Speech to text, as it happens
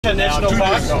National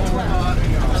Park,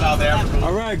 South Africa.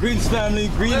 All right, greetings family,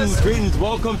 greetings.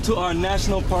 Welcome to our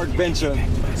national park venture.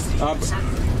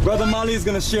 Brother Mali is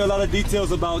going to share a lot of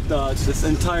details about this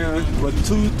entire 2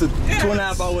 to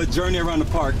 2.5 hour journey around the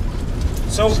park.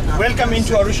 So welcome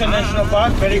into Arusha National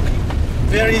Park.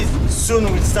 Very soon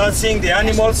we'll start seeing the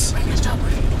animals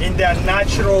in their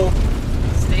natural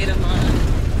state of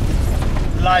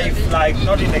mind. Life, like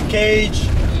not in a cage,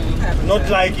 not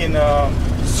like in a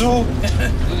zoo.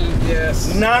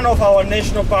 Yes. None of our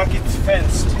national park is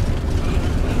fenced.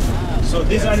 So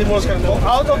these animals can go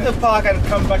out of the park and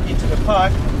come back into the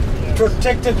park,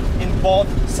 protected in both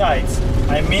sides.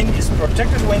 I mean, it's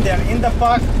protected when they are in the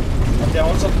park, and they're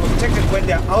also protected when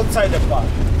they are outside the park.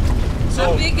 So,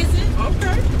 how big is it?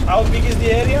 Okay. How big is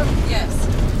the area? Yes.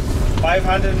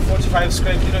 545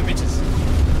 square kilometers.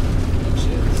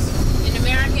 In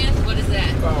American, what is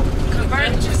that? Convert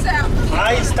it yourself.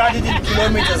 I studied in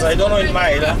kilometers, I don't know in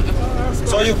miles.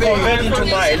 So you convert into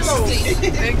miles.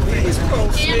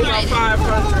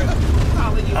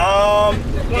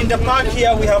 In the park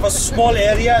here we have a small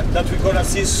area that we're gonna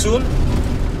see soon.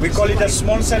 We call it a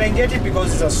small Serengeti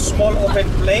because it's a small open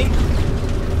plain.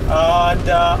 And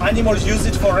animals use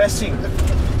it for resting.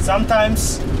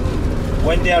 Sometimes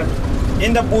when they are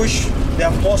in the bush, they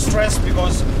have more stress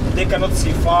because they cannot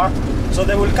see far. So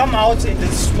they will come out in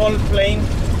this small plain,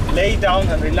 lay down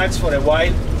and relax for a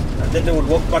while, and then they will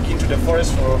walk back into the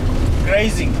forest for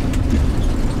grazing.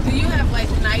 Do you have like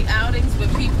night outings where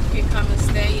people can come and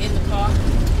stay in the park?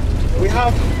 We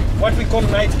have what we call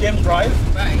night game drive,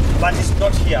 right, but it's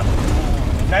not here.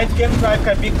 Night game drive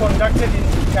can be conducted in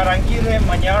Tarangire,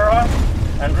 Manyara,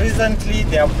 and recently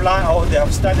they have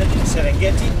started in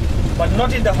Serengeti, but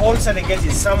not in the whole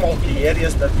Serengeti, some of the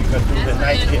areas that we can do the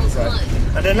night game drive.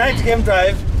 And the night game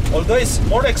drive, although it's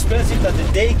more expensive than the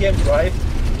day game drive,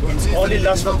 it only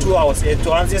lasts for 2 hours. It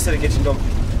only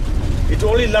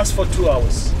lasts for 2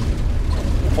 hours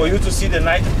for you to see the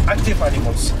night active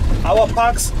animals. Our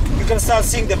parks, you can start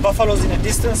seeing the buffaloes in the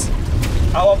distance.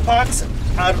 Our parks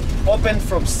are open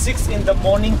from 6 in the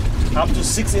morning up to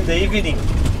 6 in the evening.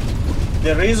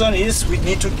 The reason is we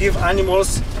need to give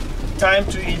animals time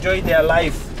to enjoy their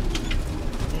life.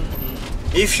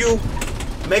 If you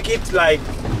make it like,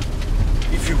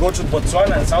 if you go to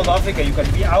Botswana and South Africa, you can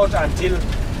be out until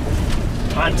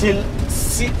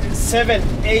 7,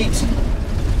 8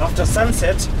 after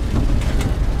sunset.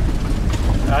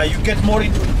 You get more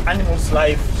into animals'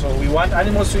 life. So we want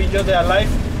animals to enjoy their life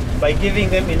by giving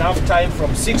them enough time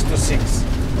from 6 to 6.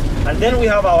 And then we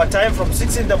have our time from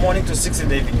 6 in the morning to 6 in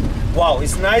the evening. Wow,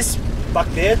 it's nice back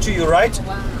there to your right.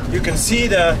 You can see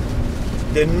the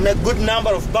good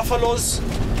number of buffaloes.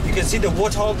 You can see the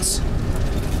warthogs.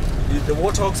 The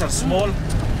warthogs are small,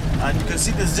 and you can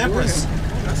see the zebras.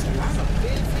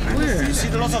 You see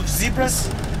a lot of zebras.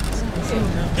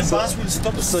 The bus will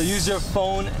stop. So use your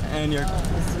phone and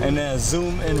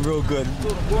zoom in real good,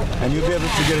 and you'll be able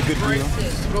to get a good view.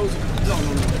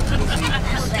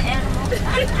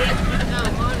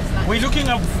 We're looking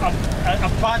at a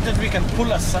part that we can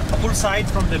pull side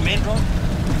from the main road,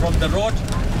 from the road,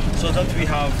 so that we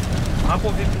have half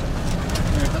of it.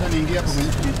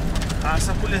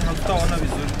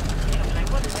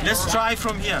 Let's try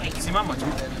from here.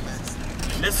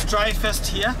 Let's try first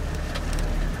here.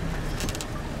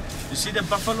 You see the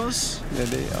buffaloes? Yeah,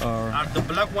 they are the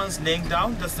black ones laying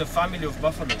down. That's the family of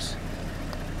buffaloes.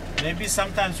 Maybe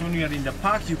sometimes when you are in the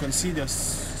park, you can see the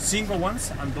single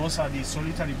ones, and those are the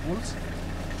solitary bulls.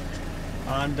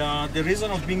 And the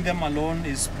reason of being them alone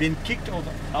is being kicked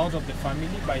out of the family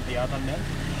by the other male.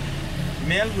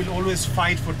 Male will always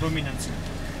fight for dominance.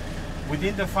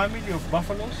 Within the family of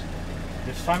buffaloes,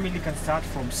 the family can start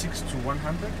from 6 to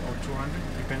 100 or 200,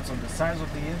 depends on the size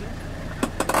of the area.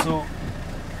 So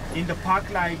in the park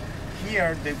like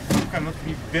here, the group cannot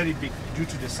be very big due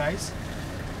to the size.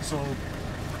 So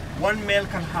one male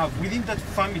can have, within that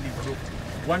family group,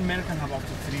 one male can have up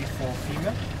to 3, 4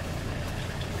 female.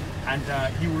 And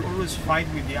he will always fight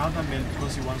with the other male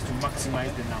because he wants to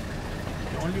maximize the number.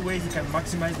 The only way he can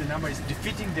maximize the number is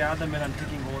defeating the other male and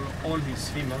taking all his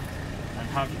female and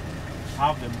have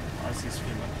them as his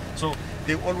female. So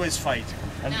they always fight.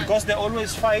 And because they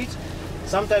always fight,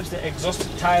 sometimes they're exhausted,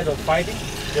 tired of fighting.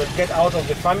 They'll get out of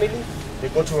the family, they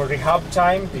go to a rehab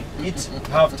time, they eat,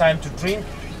 have time to drink,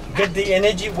 get the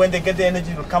energy. When they get the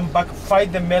energy, they'll come back,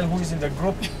 fight the male who is in the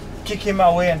group, kick him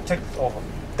away and take over.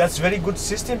 That's very good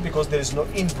system because there is no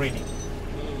inbreeding.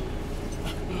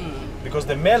 Because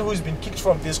the male who has been kicked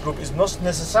from this group is not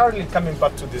necessarily coming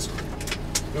back to this group.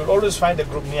 You will always find a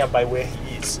group nearby where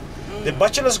he is. The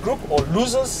bachelors group or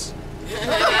losers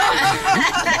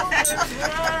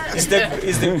It's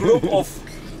the group of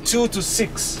 2 to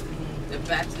 6. The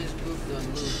bachelor's group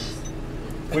don't lose.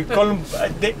 We call them,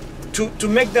 to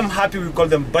make them happy, we call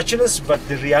them bachelors, but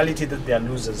the reality that they are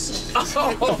losers.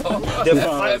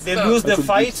 They lose the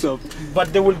fight,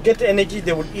 but they will get energy,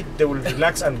 they will eat, they will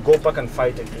relax and go back and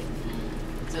fight again.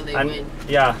 So they win.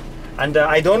 Yeah, and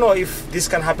I don't know if this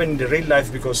can happen in the real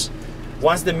life, because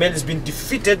once the male has been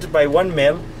defeated by one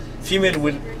male, female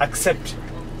will accept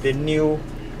the new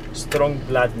strong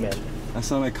blood male. That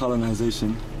sounds like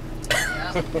colonization.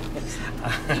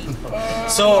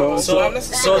 So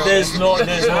there's no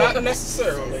Not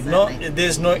necessarily.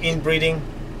 there's no inbreeding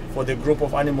for the group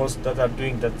of animals that are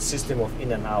doing that system of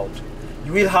in and out.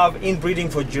 You will have inbreeding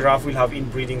for giraffe, we'll have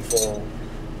inbreeding for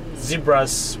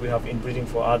zebras, we have inbreeding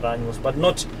for other animals, but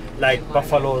not like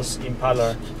buffaloes,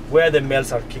 impala, where the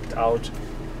males are kicked out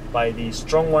by the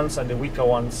strong ones and the weaker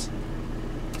ones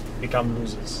become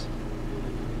losers.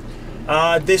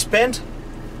 They spend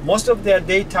most of their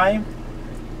daytime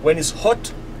when it's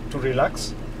hot to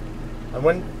relax, and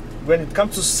when it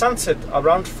comes to sunset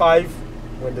around 5,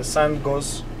 when the sun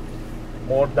goes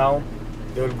more down,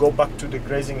 they will go back to the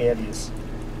grazing areas.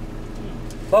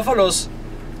 Buffaloes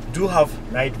do have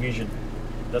night vision.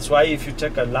 That's why if you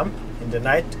take a lamp in the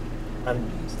night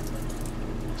and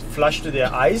flash to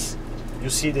their eyes,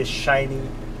 you see the shiny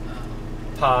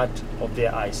part of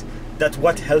their eyes. That's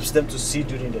what helps them to see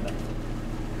during the night.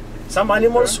 Some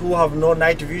animals who have no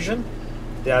night vision,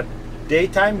 they are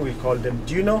daytime, we call them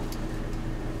Duno,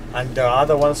 and the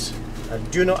other ones are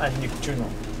Duno and Nictuno.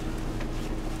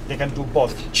 They can do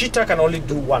both. Cheetah can only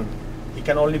do one. He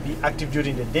can only be active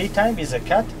during the daytime, he's a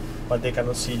cat, but they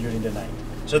cannot see during the night.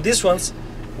 So these ones,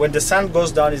 when the sun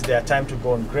goes down, is their time to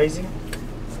go on grazing,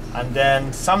 and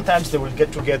then sometimes they will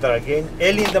get together again.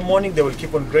 Early in the morning they will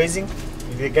keep on grazing.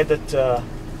 If they get that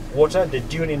water, they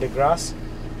dune in the grass,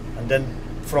 and then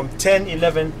from 10,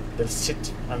 11, they'll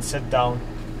sit and sit down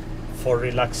for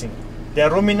relaxing. They are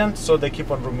ruminant, so they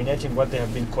keep on ruminating what they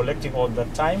have been collecting all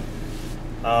that time.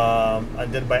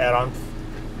 And then by around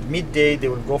midday, they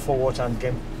will go for water and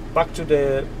get back to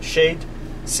the shade,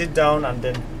 sit down, and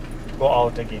then go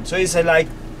out again. So it's a like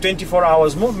 24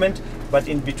 hours movement, but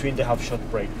in between they have short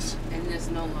breaks. And there's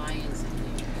no lions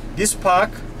in here. This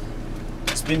park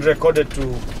has been recorded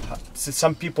to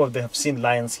some people, they have seen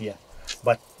lions here.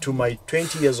 But to my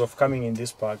 20 years of coming in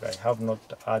this park, I have not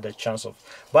had a chance of.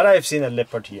 But I have seen a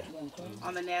leopard here.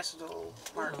 On the National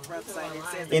Park website, it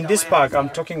says In this park, I'm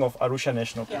talking of Arusha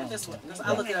National Park. Yeah, this one.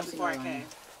 I looked it up before I came.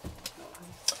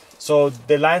 So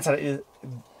the lions are,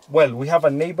 well, we have a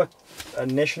neighbor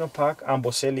national park,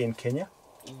 Amboseli in Kenya.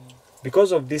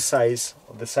 Because of this size,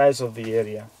 the size of the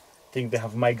area, I think they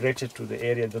have migrated to the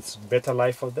area that's better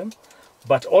life for them.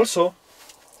 But also,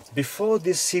 before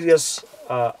this serious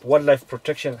wildlife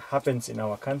protection happens in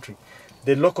our country,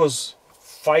 the locals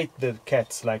fight the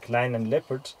cats like lion and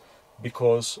leopards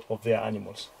because of their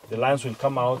animals. The lions will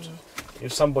come out.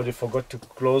 If somebody forgot to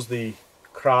close the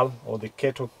kraal or the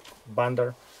keto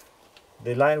bandar,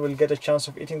 the lion will get a chance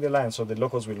of eating the lion, so the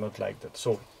locals will not like that.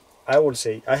 So I will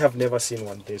say, I have never seen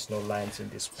one. There's no lions in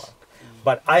this park.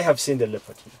 But I have seen the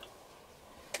leopard here.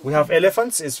 We have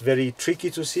elephants. It's very tricky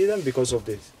to see them because of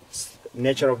the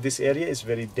nature of this area. Is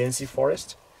very dense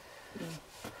forest.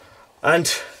 And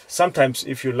sometimes,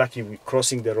 if you're lucky, we're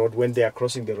crossing the road. When they are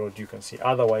crossing the road, you can see.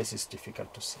 Otherwise, it's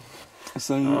difficult to see.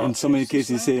 So in so many cases,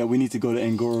 you say that we need to go to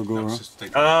Ngorongoro.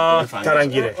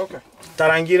 Tarangire. Okay.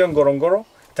 Tarangire and Ngorongoro.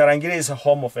 Tarangire is a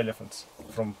home of elephants.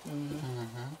 From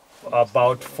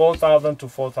about 4,000 to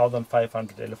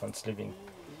 4,500 elephants living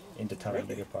in the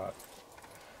Tarangire Park.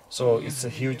 So it's a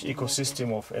huge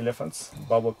ecosystem of elephants,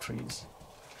 baobab trees.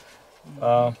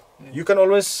 You can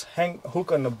always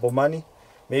hook on a Bomani.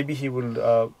 Maybe he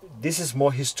will. This is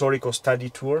more historical study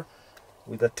tour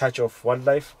with a touch of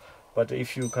wildlife. But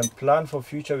if you can plan for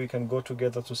future, we can go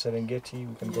together to Serengeti.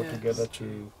 We can go together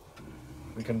to.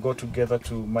 We can go together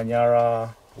to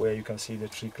Manyara, where you can see the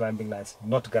tree climbing lions.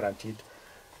 Not guaranteed.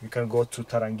 You can go to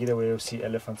Tarangire, where you see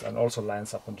elephants and also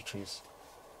lions up on the trees.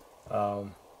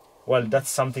 Well, that's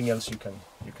something else you can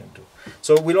do.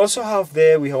 So we'll also have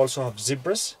there. We also have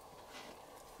zebras.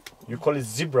 You call it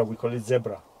zebra, we call it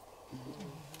zebra.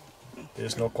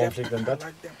 There's no conflict in that.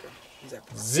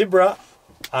 Zebra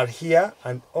are here,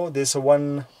 and there's a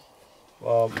one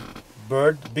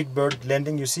bird, big bird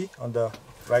landing. You see on the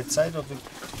right side of it.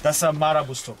 That's a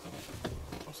marabou.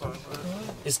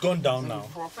 It's gone down now.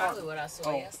 Probably what I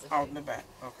saw yesterday. Out in the back.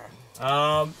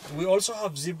 Okay. We also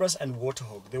have zebras and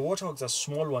warthog. The warthogs are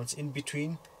small ones in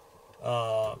between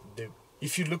the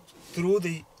if you look through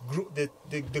the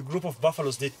group of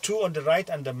buffaloes, the two on the right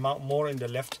and the more in the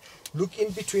left, look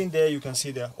in between there, you can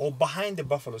see or behind the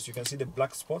buffaloes, you can see the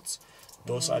black spots.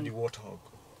 Those are the warthog.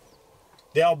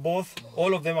 They are both,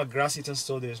 all of them are grass eaters,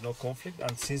 so there is no conflict,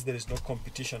 and since there is no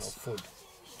competition of food,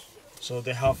 so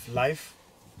they have life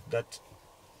that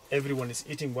everyone is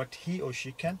eating what he or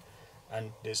she can,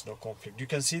 and there's no conflict. You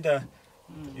can see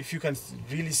if you can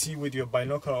really see with your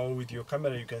binocular or with your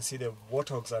camera, you can see the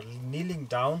warthogs are kneeling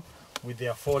down with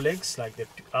their forelegs like the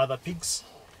other pigs.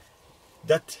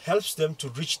 That helps them to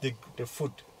reach the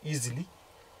food easily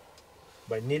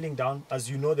by kneeling down. As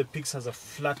you know, the pigs has a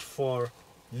flat fore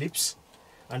lips,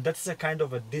 and that's a kind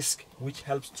of a disc which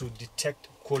helps to detect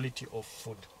quality of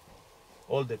food.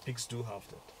 All the pigs do have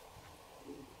that.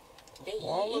 They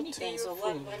eat anything, so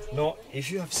what? No,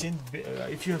 if you have seen,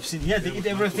 yeah, they eat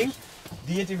everything.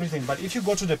 They eat everything. But if you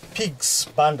go to the pigs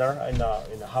banda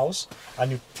in a house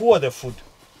and you pour the food,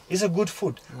 it's a good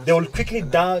food. They will quickly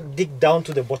dig down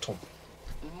to the bottom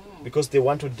because they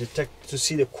want to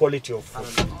see the quality of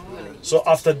food. So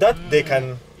after that, they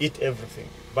can eat everything.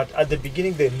 But at the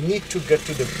beginning, they need to get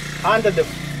to under the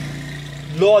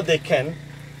lower they can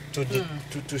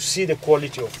to see the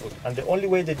quality of food. And the only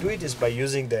way they do it is by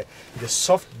using the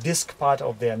soft disc part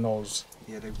of their nose.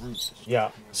 Yeah, the roots.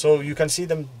 Yeah, so you can see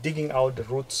them digging out the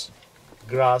roots,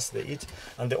 grass they eat,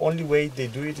 and the only way they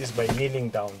do it is by kneeling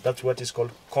down. That's what is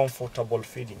called comfortable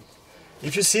feeding.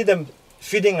 If you see them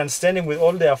feeding and standing with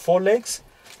all their forelegs,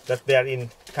 that they are in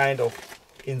kind of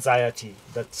anxiety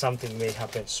that something may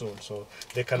happen soon, so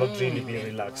they cannot really be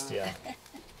relaxed. Yeah.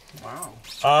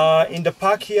 Wow. In the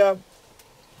park here,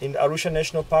 in Arusha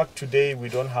National Park today,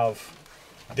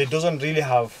 they doesn't really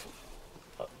have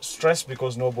stress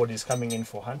because nobody is coming in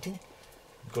for hunting.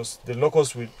 Because the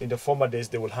locals, in the former days,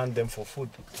 they will hunt them for food,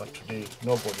 but today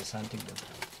nobody is hunting them.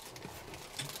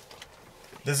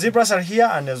 The zebras are here,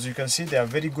 and as you can see, they are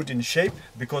very good in shape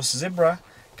because zebra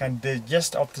can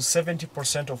digest up to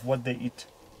 70% of what they eat,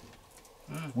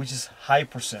 which is high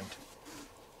percent.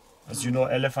 As you know,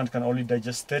 elephant can only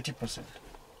digest 30%,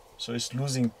 so it's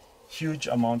losing huge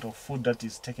amount of food that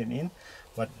is taken in.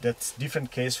 But that's different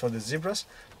case for the zebras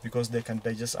because they can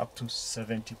digest up to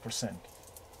 70%.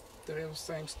 Do they have the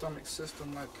same stomach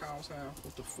system like cows have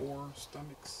with the 4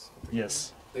 stomachs?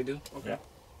 Yes. They do? Okay. Yeah.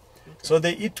 So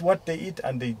they eat what they eat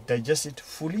and they digest it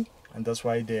fully, and that's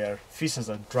why their feces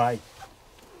are dry.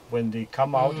 When they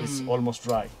come out, it's almost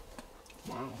dry.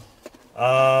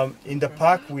 Wow. In the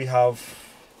park, we have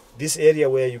this area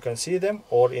where you can see them,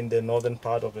 or in the northern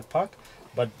part of the park,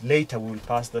 but later we will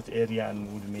pass that area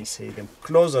and we may see them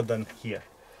closer than here.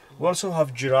 We also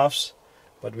have giraffes,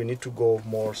 but we need to go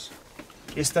more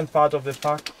eastern part of the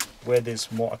park where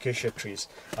there's more acacia trees.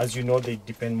 As you know, they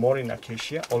depend more in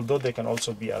acacia, although they can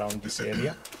also be around this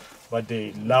area, but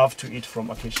they love to eat from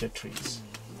acacia trees.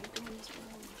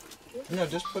 No,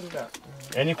 just put it out.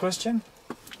 Any question?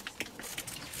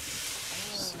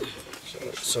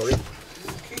 Sorry.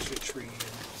 Acacia tree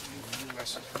in the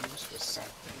US is used for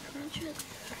something.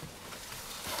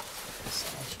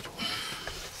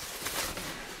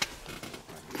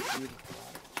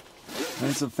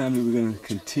 Alright, so family, we're going to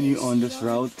continue on this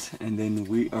route, and then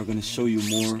we are going to show you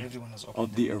more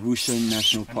of the Arusha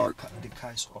National Park. The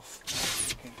car is off.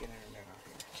 Okay.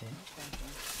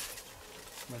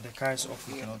 When the car is off,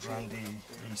 we cannot run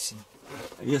the AC.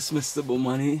 Yes, Mr.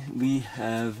 Bomani, we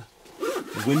have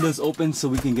the windows open so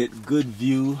we can get good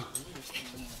view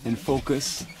and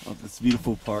focus of this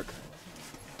beautiful park.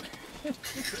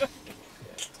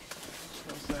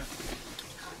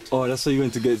 Oh, that's what you're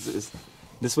going to get.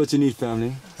 That's what you need,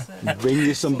 family. Bring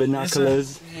you some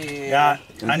binoculars. Yeah,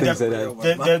 and things like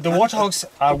that. the warthogs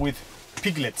are with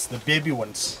piglets, the baby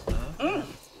ones.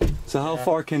 So how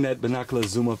far can that binocular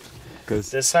zoom up?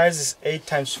 Cause The size is 8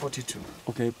 × 42.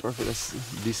 okay, perfect. That's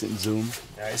a decent zoom.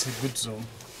 Yeah, it's a good zoom.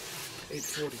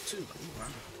 842.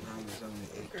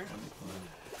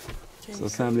 So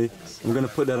family, we're gonna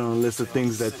put that on a list of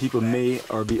things that people may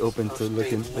or be open to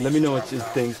looking. But let me know what you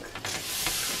think.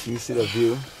 You see the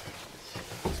view.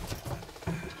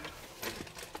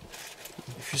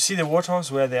 If you see the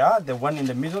warthogs where they are, the one in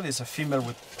the middle is a female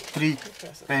with 3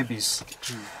 babies.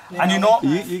 And you know,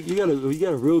 You got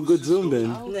a real good zoom then.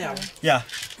 Now, yeah, Yeah.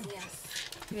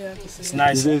 it's You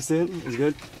nice. see what I'm saying? It's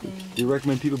good. You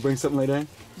recommend people bring something like that?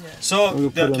 So I'm gonna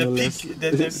put it on the the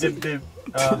list. pig,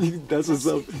 That's what's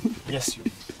up. yes.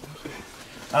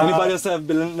 Anybody else have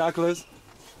binoculars?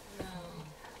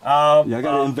 Yeah, Yeah, I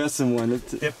gotta invest in one.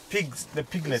 the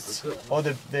piglets, or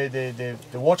the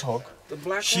warthog. The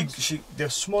black ones? The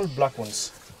small black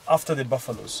ones, after the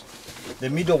buffaloes. The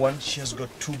middle one, she has got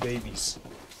 2 babies.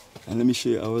 And let me show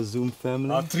you our Zoom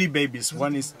family. 3 babies.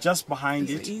 One is just behind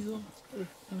it. Eagle?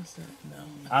 What's that?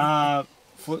 No.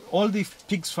 For all the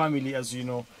pigs family, as you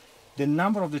know, the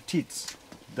number of the teats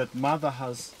that mother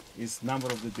has is number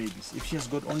of the babies. If she has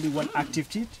got only one active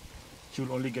teat, she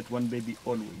will only get one baby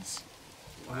always.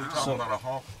 Are we talking about a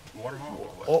hawk, water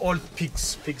hawk? All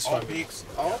pigs All family. pigs?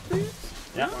 All pigs?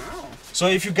 Yeah. Wow. So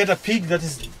if you get a pig that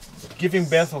is giving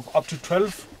birth of up to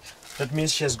 12, that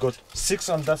means she has got 6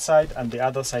 on that side and the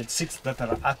other side 6 that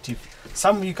are active.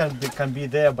 Some they can be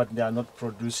there, but they are not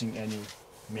producing any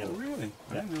milk. Really?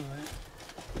 I didn't know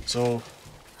that. So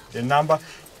the number.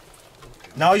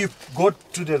 Now you go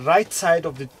to the right side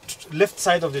of the left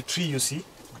side of the tree. You see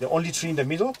the only tree in the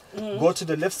middle. Go to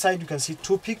the left side. You can see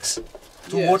 2 pigs,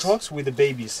 2 warthogs with the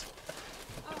babies.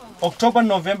 October,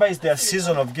 November is their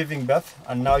season of giving birth,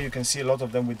 and now you can see a lot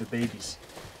of them with the babies.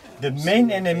 The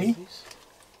main enemy.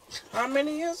 How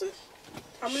many is it?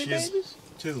 How many She's- babies?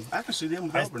 2. I can see them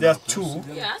helping There are out. 2.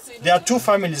 Yeah, I see There are 2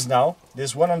 families now.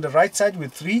 There's one on the right side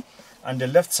with 3, and the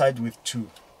left side with 2.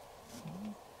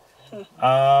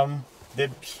 The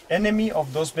enemy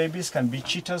of those babies can be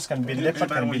cheetahs, can be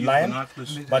leopard, Anybody can wanna be use lion,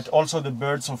 binoculars? but also the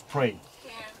birds of prey.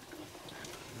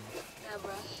 Yeah,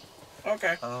 bro.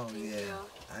 Okay. Oh, yeah.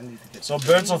 I need to get So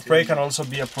birds of prey can also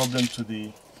be a problem to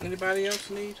the. Anybody else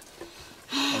need?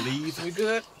 a lead. We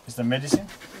good? Is the medicine?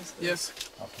 Yes.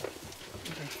 Okay.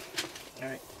 All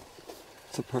right.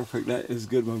 So perfect. That is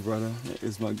good, my brother. That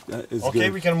is Okay,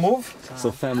 good. we can move.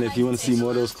 So family, if you want to see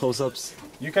more of those close-ups,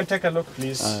 You can take a look,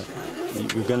 please.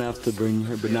 we're gonna have to bring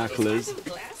her binoculars.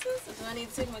 Glasses? Or do I need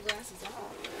to take my glasses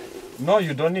off? No,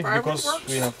 you don't need Private because works?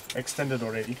 we have extended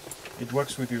already. It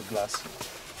works with your glass.